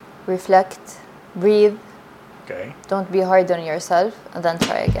reflect, breathe. Okay. Don't be hard on yourself, and then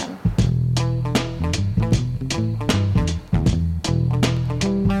try again.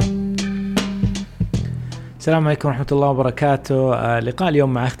 السلام عليكم ورحمة الله وبركاته. لقاء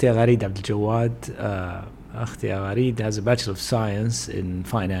اليوم مع أختي أغاريد عبد الجواد. أختي أغاريد has a Bachelor of Science in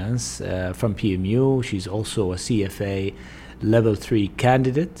Finance from PMU. She's also a CFA Level 3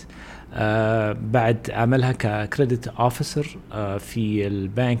 candidate. بعد عملها كcredit officer في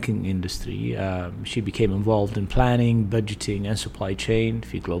الbanking industry. She became involved in planning, budgeting and supply chain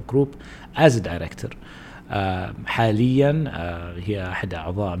في Globe Group as a director. حاليا هي أحد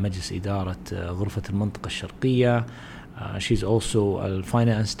أعضاء مجلس إدارة غرفة المنطقة الشرقية. She's also a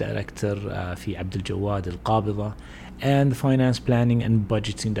finance director في عبد الجواد القابضة and finance planning and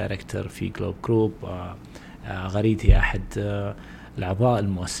budgeting director في Globe Group. غريد هي أحد الأعضاء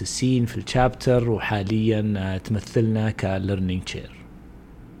المؤسسين في الشابتر وحاليا تمثلنا كlearning chair.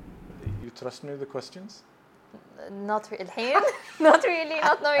 You trust me with the questions? Not really. Not really.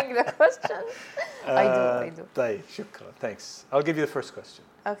 Not knowing the question. I do. طيب شكرا. Thanks. I'll give you the first question.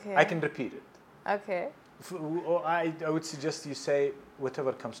 Okay. I can repeat it. Okay. I would suggest you say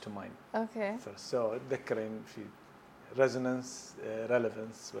whatever comes to mind. Okay. First. So ذكرين في resonance,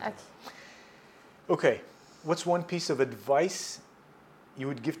 relevance. Whatever. Okay. What's one piece of advice you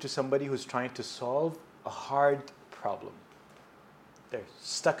would give to somebody who's trying to solve a hard problem? They're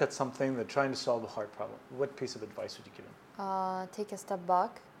stuck at something, they're trying to solve a hard problem. What piece of advice would you give them? Take a step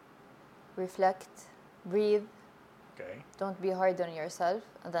back, reflect, breathe. Okay. Don't be hard on yourself,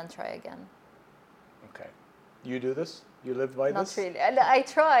 and then try again. Okay. You do this? You live by this? Not really. I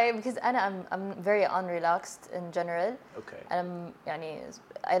try because I'm very unrelaxed in general. Okay. And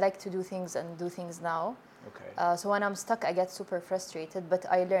I like to do things now. Okay. So when I'm stuck, I get super frustrated. But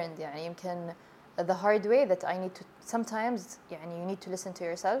I learned يمكن the hard way that I need to sometimes you need to listen to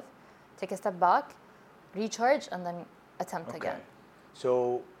yourself, take a step back, recharge, and then attempt again.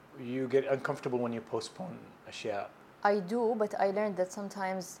 So you get uncomfortable when you postpone أشياء. I do, but I learned that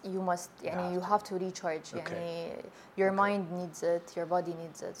sometimes you must you have to recharge. Okay. Your mind needs it, your body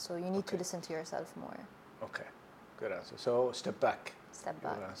needs it. So you need to listen to yourself more. Okay. Good answer. So step back. Step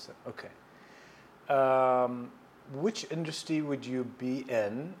back. Good answer. Okay. Which industry would you be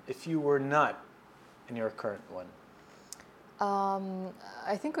in if you were not in your current one?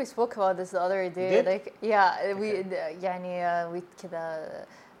 I think we spoke about this the other day. Did? Like, we كده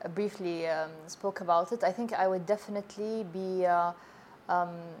briefly spoke about it. I think I would definitely be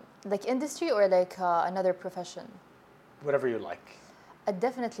like industry or like another profession. Whatever you like. I'd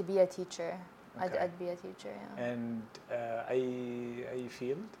definitely be a teacher. Okay. I'd be a teacher. Yeah. And أي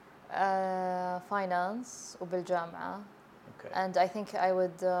field? Finance وبالجامعة. Okay. And I think I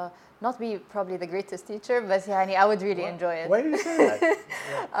would not be probably the greatest teacher, but I would really enjoy it. Why do you say that?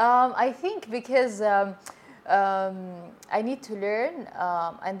 Yeah. I think because I need to learn,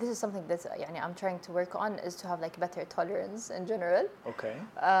 and this is something that I'm trying to work on, is to have like better tolerance in general. Okay.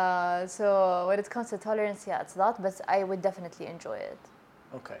 So when it comes to tolerance, it's that, but I would definitely enjoy it.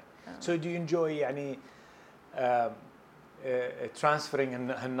 Okay. So do you enjoy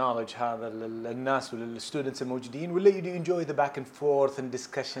transferring knowledge هذا للناس وللstudents الموجودين ولا you do enjoy the back and forth and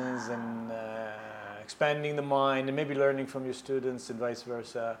discussions and expanding the mind and maybe learning from your students and vice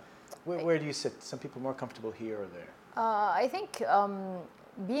versa? Where do you sit? Some people more comfortable here or there? I think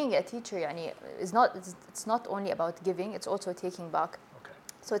being a teacher it's not only about giving, it's also taking back. Okay.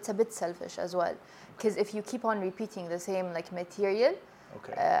 So it's a bit selfish as well, because if you keep on repeating the same like material,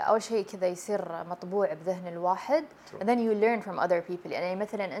 أول شيء كذا يصير مطبوع بذهن الواحد. And then you learn from other people. يعني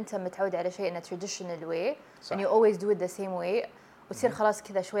مثلا أنت متعود على شيء in a traditional way صح. and you always do it the same way وتصير خلاص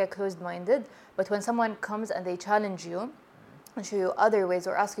كذا شوية closed minded. But when someone comes and they challenge you and show you other ways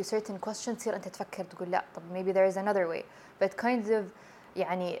or ask you certain questions, تصير أنت تفكر تقول لا طب maybe there is another way. But kind of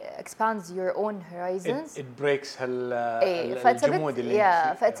expands your own horizons. It breaks الجمود اللي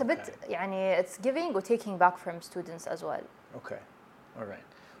yeah, فit's a bit it's giving or taking back from students as well. Okay. All right.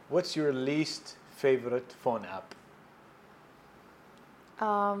 What's your least favorite phone app?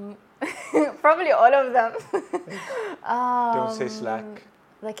 Probably all of them. Don't say Slack.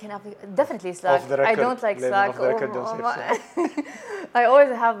 Like definitely Slack. Off the record. I don't like Slack. Off the record, don't say Slack. I always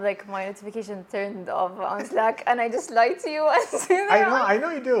have like my notification turned off on Slack, and I just lie to you and say I know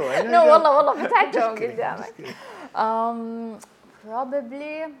you do. No, والله فتحتهم قدامك.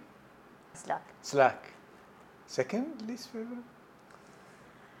 Probably Slack. Second least favorite?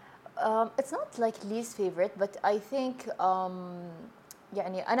 It's not like least favorite, but I think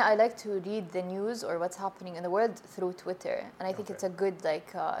يعني I like to read the news or what's happening in the world through Twitter, and I think Okay. it's a good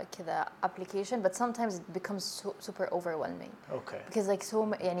like كذا application, but sometimes it becomes super overwhelming. Okay. Because like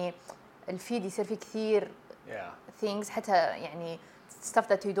يعني الفيد يصير فيه كثير Yeah. things حتى يعني stuff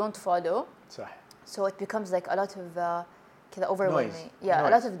that you don't follow. صح. So it becomes like a lot of كذا overwhelming. Noise. Yeah, noise.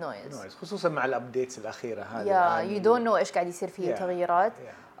 a lot of noise. Noise. خصوصا مع الابديتس الأخيرة هذه. Yeah, you don't know إيش قاعد يصير فيه تغييرات.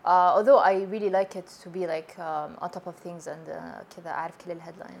 Yeah. Although I really like it to be like on top of things and كذا أعرف كل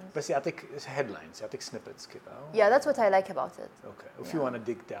الهيدلاينز. بس يعطيك headlines, يعطيك snippets كذا. Yeah, that's what I like about it. Okay. If you want to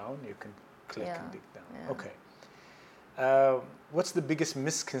dig down, you can click and dig down. Yeah. Okay. What's the biggest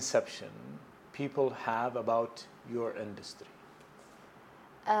misconception people have about your industry?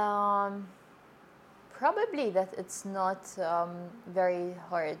 Probably that it's not very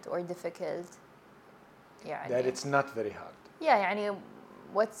hard or difficult. يعني That it's not very hard. Yeah, يعني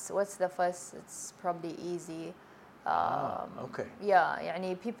what's the fuss? It's probably easy. Okay. Yeah,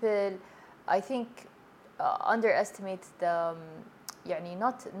 يعني people I think underestimate the يعني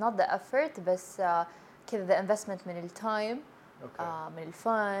not the effort بس كذا the investment من التايم من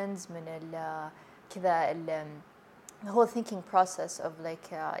الفاندز من كذا the whole thinking process of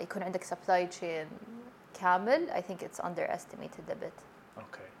like يكون عندك supply chain كامل. I think it's underestimated a bit.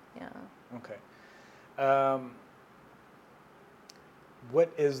 Okay. Yeah. Okay. What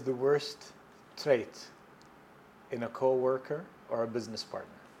is the worst trait in a co-worker or a business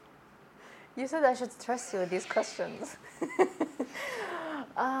partner? You said I should trust you with these questions.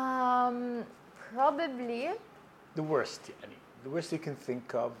 Probably The worst يعني the worst you can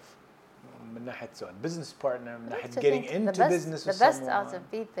think of من ناحية سواء business partner من ناحية to getting think into business with the best someone. out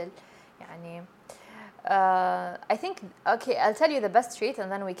of people يعني I think okay I'll tell you the best trait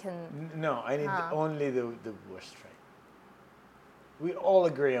and then we can No, I need only the worst trait. We all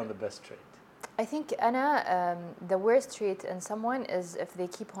agree on the best trait. I think أنا the worst trait in someone is if they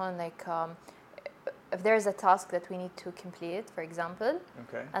keep on like if there's a task that we need to complete, for example,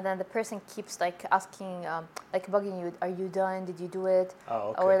 Okay. and then the person keeps like asking, like bugging you, are you done? Did you do it? Oh,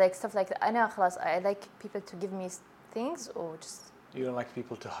 okay. Or like stuff like that. أنا خلاص I like people to give me things or just. You don't like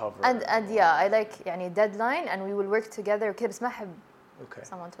people to hover. And yeah, I like يعني deadline and we will work together. Okay, بس ما أحب Okay.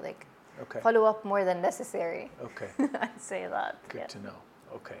 someone to like Okay. follow up more than necessary. Okay. I'd say that. Good yeah. to know.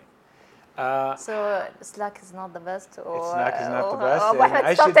 Okay. So Slack is not the best. Or Slack is not the best. Ahmed,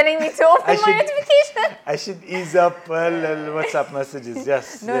 I stop should- telling me to open my notification. I should ease up WhatsApp messages.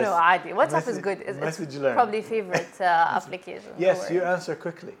 Yes. No, yes. no, عادي. WhatsApp is good. It's Message learn. probably favorite application. Yes, don't you worry. answer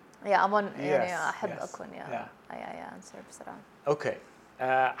quickly. Yeah, I'm on. Yes, يعني أحب yes. أكون Yeah. I answer بسرعة. Okay.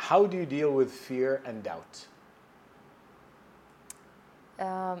 How do you deal with fear and doubt?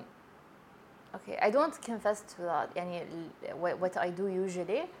 Okay, I don't confess to that. يعني what I do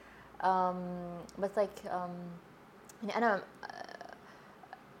usually, but like يعني أنا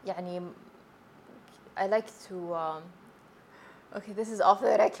يعني I like to. Okay, this is off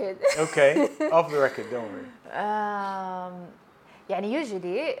the record. Okay, off the record, don't worry. يعني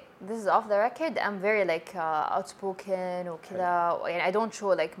usually this is off the record. I'm very like outspoken وكذا. يعني I don't show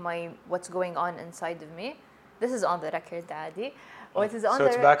like what's going on inside of me. This is on the record عادي. What is on so the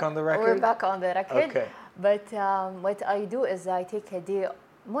it's back on the record? We're back on the record. Okay. But what I do is I take a day,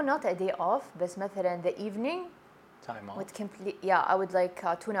 not a day off, but مثلا the evening. Time off. With complete, yeah, I would like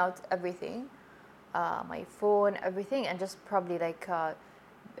tune out everything, my phone, everything, and just probably like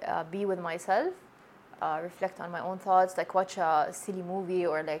be with myself, reflect on my own thoughts, like watch a silly movie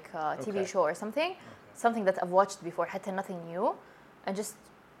or like a TV Okay. show or something, something that I've watched before, حتى nothing new, and just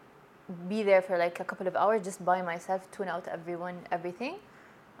be there for like a couple of hours just by myself, tune out everything,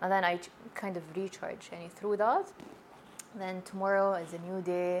 and then I kind of recharge and through that. Then tomorrow is a new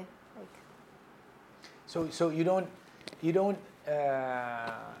day. Like So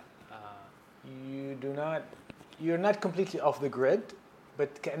you're not completely off the grid,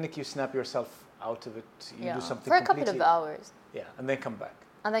 but كأنك you snap yourself out of it. You do something for a couple completely. of hours. Yeah, and then come back.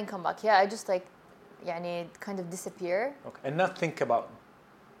 And then come back. Yeah, I just like يعني kind of disappear. Okay, and not think about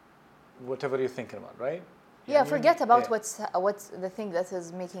whatever you're thinking about, right? Yeah, forget about yeah. what's the thing that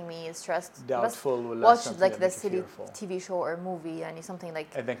is making me stressed. Doubtful. Just watch like the silly silly TV show or movie and something like.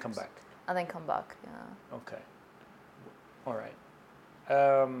 And then come back. And then come back. Yeah. Okay. All right.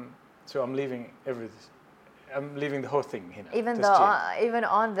 So I'm leaving everything. I'm leaving the whole thing here. Even though even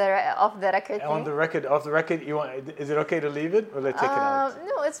on the off the record. On the record, off the record, you want? Is it okay to leave it or let's take it out?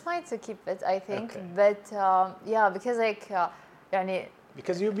 No, it's fine to keep it. I think, Okay. but yeah, because like يعني.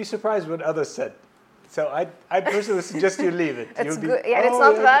 Because you'll be surprised what others said. So I personally suggest you leave it. It's You'll good. Be, Yeah, it's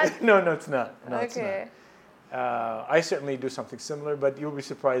not bad. No, it's not. No, Okay. it's not. I certainly do something similar, but you'll be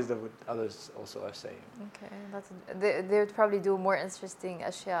surprised at what others also are saying. Okay, they would probably do more interesting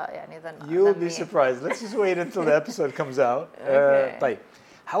أشياء يعني than You'll than be me. surprised. Let's just wait until the episode comes out. Okay. طيب,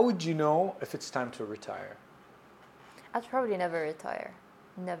 how would you know if it's time to retire? I'd probably never retire.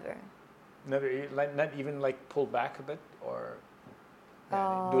 Never. Never, like, not even like pull back a bit, or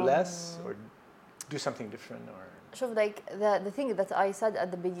do less, or do something different, or. شوف, like the thing that I said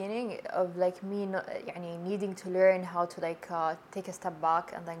at the beginning of like me يعني needing to learn how to like take a step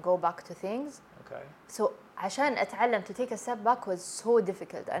back and then go back to things. Okay. So عشان أتعلم to take a step back was so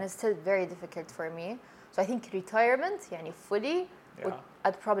difficult, and it's still very difficult for me. So I think retirement يعني fully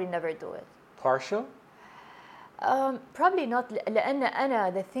I'd probably never do it. Partial? Probably not, لأن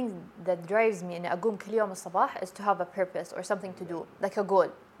أنا the thing that drives me إني أقوم كل يوم الصباح is to have a purpose or something to do, like a goal.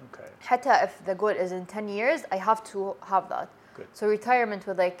 Okay. حتى if the goal is in 10 years, I have to have that. Good. So retirement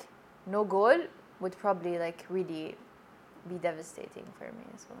with like no goal would probably like really be devastating for me.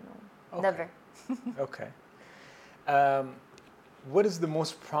 So no, Okay. never. Okay. What is the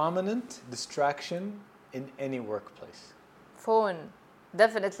most prominent distraction in any workplace? Phone.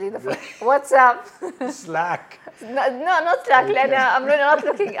 Definitely the phone. WhatsApp. Slack. No, not Slack. لأن I'm really not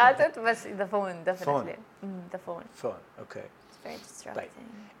looking at it, but the phone definitely. The phone. Phone. Okay. It's very distracting.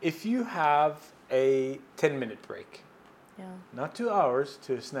 If you have a 10-minute break, Yeah. not 2 hours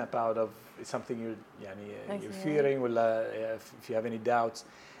to snap out of something you're fearing, ولا if you have any doubts,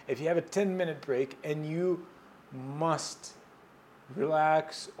 if you have a 10-minute break and you must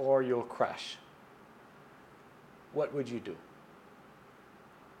relax or you'll crash, what would you do?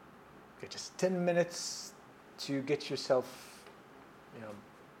 Okay, just 10 minutes to get yourself,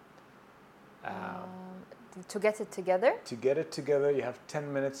 To get it together. to get it together. You have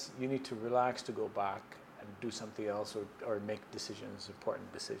 10 minutes, you need to relax to go back and do something else, or make decisions,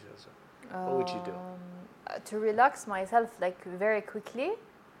 important decisions. What would you do? To relax myself like very quickly,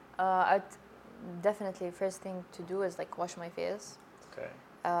 I'd definitely first thing to do is like wash my face. Okay.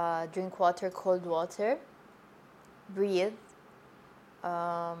 Drink water, cold water. Breathe.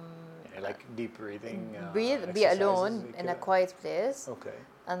 Like deep breathing. Breathe. Be alone exercises, in a quiet place. Okay.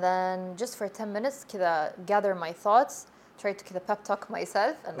 And then just for 10 minutes كذا gather my thoughts, try to كذا pep talk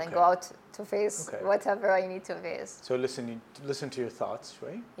myself, and then go out to face whatever I need to face. So listen to your thoughts,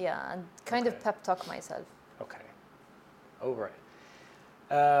 right? Yeah, and kind of pep talk myself. Okay. All right.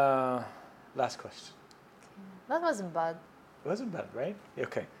 Last question. That wasn't bad. It wasn't bad, right?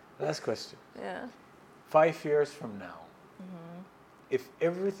 Okay. Last question. Yeah. 5 years from now, if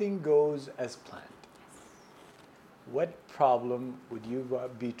everything goes as planned, what problem would you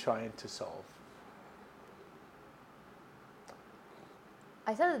be trying to solve?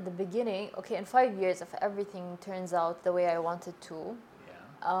 I said at the beginning, okay, in 5 years, if everything turns out the way I wanted to,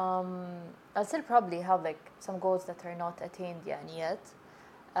 I'll still probably have like some goals that are not attained yet.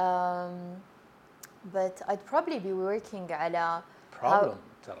 But I'd probably be working على problem.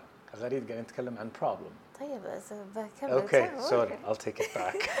 ترى غريب قاعدين نتكلم عن problem. طيب بكمل. Okay, sorry, I'll take it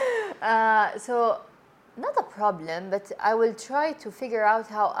back. So not a problem, but I will try to figure out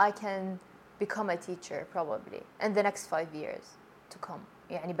how I can become a teacher probably in the next 5 years to come.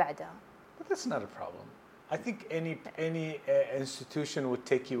 يعني بعدها. But that's not a problem. I think any institution would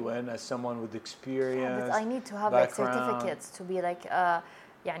take you in as someone with experience. But I need to have like certificates to be like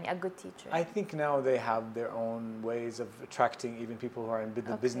يعني a good teacher. I think now they have their own ways of attracting even people who are in the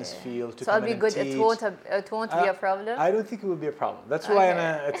business field to so come I'll be in good. and teach. It won't be a problem. I don't think it will be a problem. That's why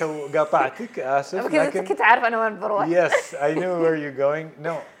أنا قاطعتك آسف. Because كنت عارفة أنا وين بروح. Yes, I knew where you're going.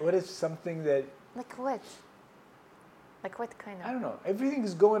 No, what is something that? Like what? Like what kind of? I don't know. Everything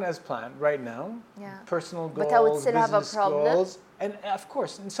is going as planned right now. Yeah. Personal goals, but I would still have a business problem. goals, and of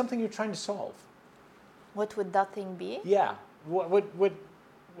course, and something you're trying to solve. What would that thing be? Yeah. What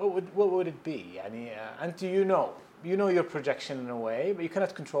would it be? يعني أنت you know your projection in a way, but you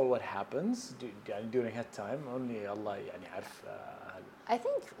cannot control what happens during that time. Only Allah يعني عارف. I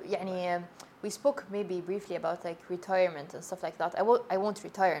think يعني we spoke maybe briefly about like retirement and stuff like that. I won't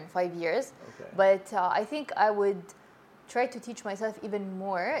retire in 5 years, but I think I would try to teach myself even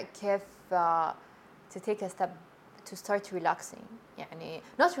more كيف to take a step to start relaxing. يعني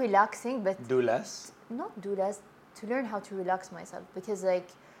not relaxing, but do less. Not do less. To learn how to relax myself, because like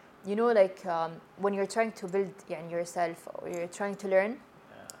like when you're trying to build yourself or you're trying to learn,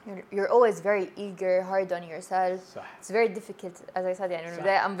 you're always very eager, hard on yourself. صح. It's very difficult, as I said,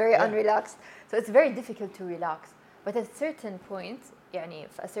 I'm very unrelaxed, so it's very difficult to relax. But at a certain point, at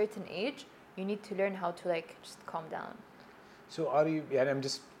a certain age, you need to learn how to like just calm down. So are you?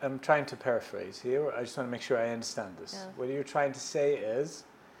 I'm trying to paraphrase here. I just want to make sure I understand this. Yeah. What you're trying to say is,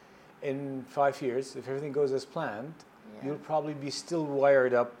 in 5 years, if everything goes as planned, Yeah. you'll probably be still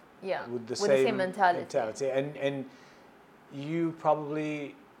wired up Yeah. with the With the same same mentality. And you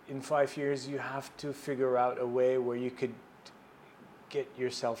probably in 5 years you have to figure out a way where you could get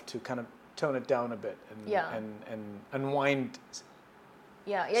yourself to kind of tone it down a bit and unwind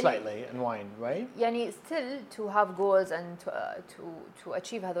slightly, right? يعني still to have goals and to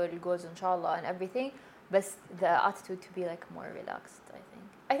achieve هذول الgoals إن شاء الله and everything, but the attitude to be like more relaxed.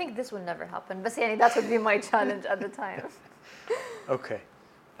 I think this will never happen. But يعني that would be my challenge at the time. Okay,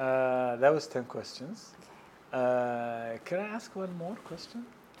 that was 10 questions. Can I ask one more question?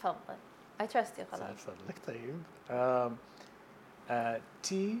 تفضل. I trust you خلاص. تفضلك طيب.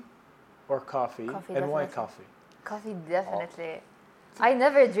 Tea or coffee and definitely. why coffee? Coffee definitely. I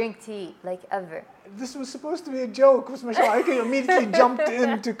never drink tea like ever. This was supposed to be a joke. بس ما شاء الله you immediately jumped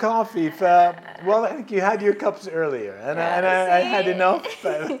into coffee. Well, I think you had your cups earlier and I had enough.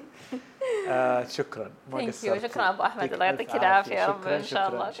 شكرا. Thank you. شكرا أبو أحمد. الله يعطيك العافية يا رب إن شاء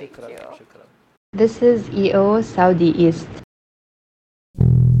الله. شكرا. This is EO Saudi East.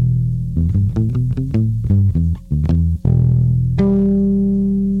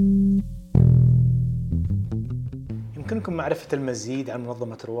 يمكنكم معرفة المزيد عن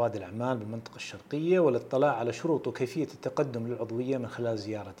منظمة رواد الأعمال بالمنطقة الشرقية والاطلاع على شروط وكيفية التقدم للعضوية من خلال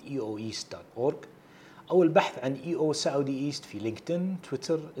زيارة eoeast.org أو البحث عن EO Saudi East في لينكدين،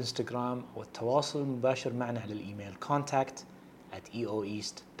 تويتر، انستغرام أو التواصل المباشر معنا على الإيميل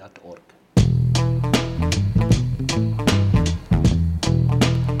contact@eoeast.org.